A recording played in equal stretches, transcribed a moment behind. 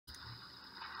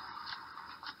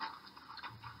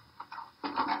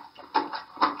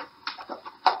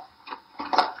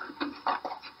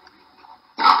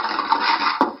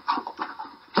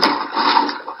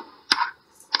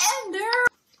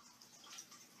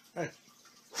Hey.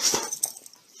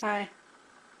 Hi.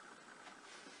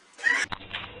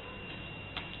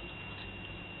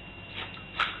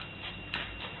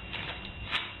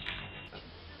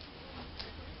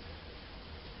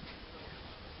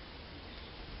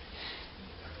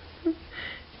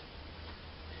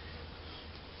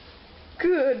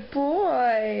 Good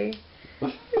boy.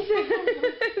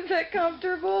 Is that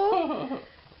comfortable?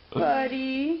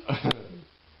 Buddy.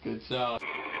 Good job.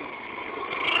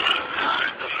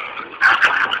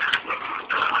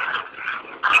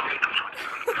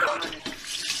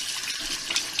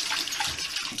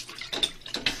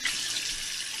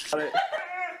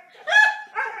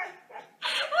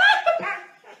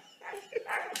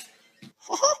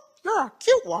 You're a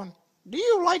cute one. Do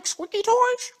you like squeaky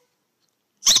toys?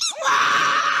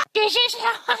 This is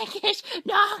how I kiss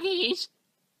doggies.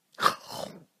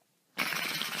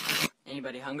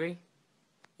 Anybody hungry?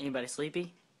 Anybody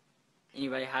sleepy?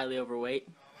 Anybody highly overweight?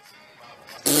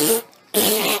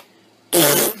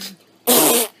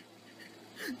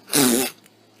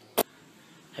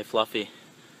 Hey Fluffy,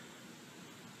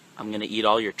 I'm gonna eat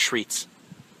all your treats.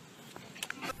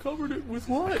 Covered it with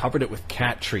what? Covered it with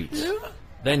cat treats. Yeah.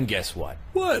 Then guess what?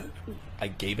 What? I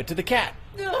gave it to the cat.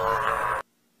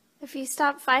 If you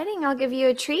stop fighting, I'll give you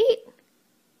a treat.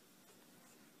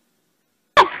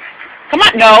 Come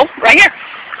on, no, right here.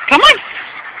 Come on.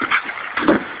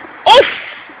 Oh!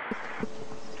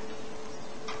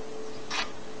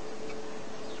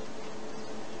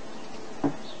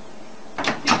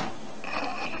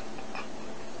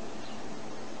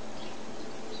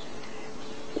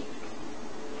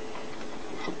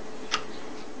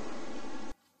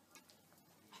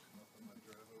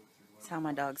 That's how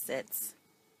my dog sits.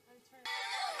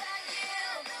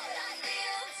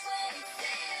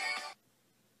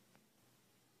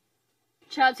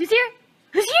 Chubbs, who's here?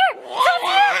 Who's here? Someone's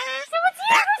here! Someone's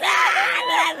here!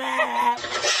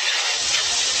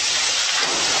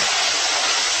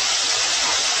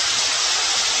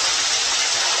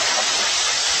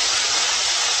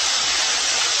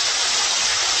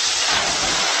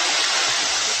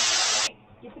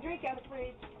 Get the drink out of the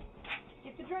fridge.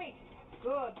 Get the drink.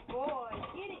 Good boy.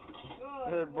 Get it.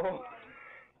 Good boy.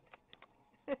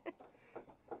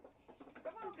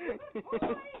 Come on. Good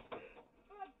boy.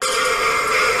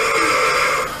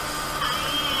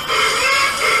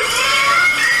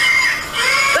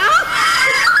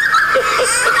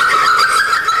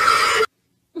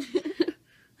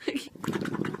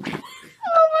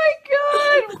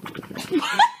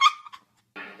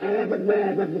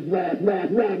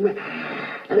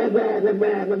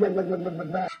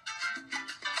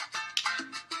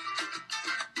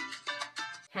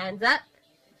 Hands up.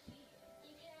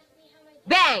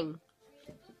 Bang!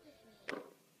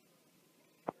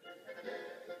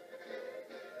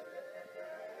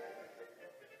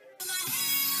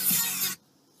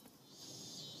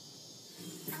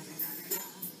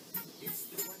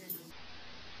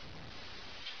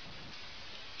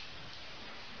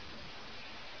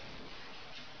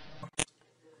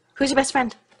 Who's your best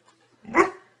friend?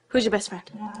 Who's your best friend?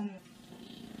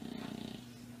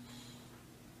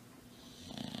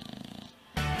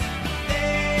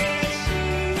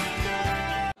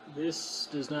 This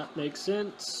does not make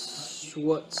sense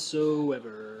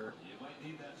whatsoever.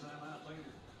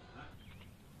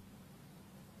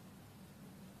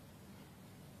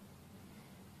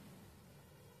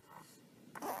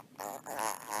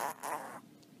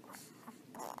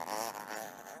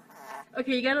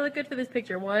 Okay, you gotta look good for this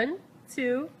picture. 1,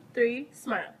 2, 3,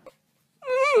 smile.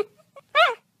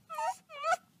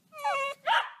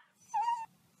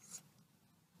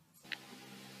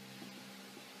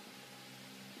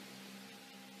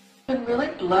 I'm really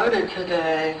bloated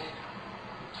today.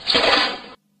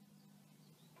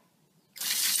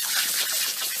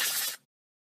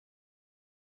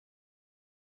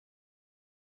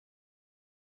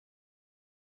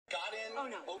 Got in,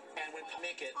 and went to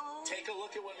make it. Take a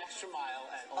look at one extra mile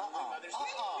and Mother's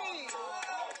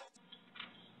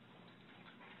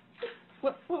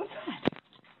What was that?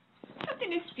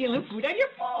 Something is stealing food out of your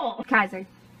bowl. Kaiser.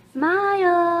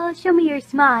 Smile. Show me your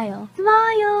smile.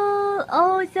 Smile.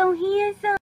 Oh, so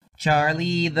handsome.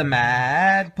 Charlie the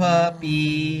mad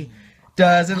puppy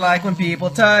doesn't like when people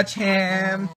touch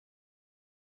him.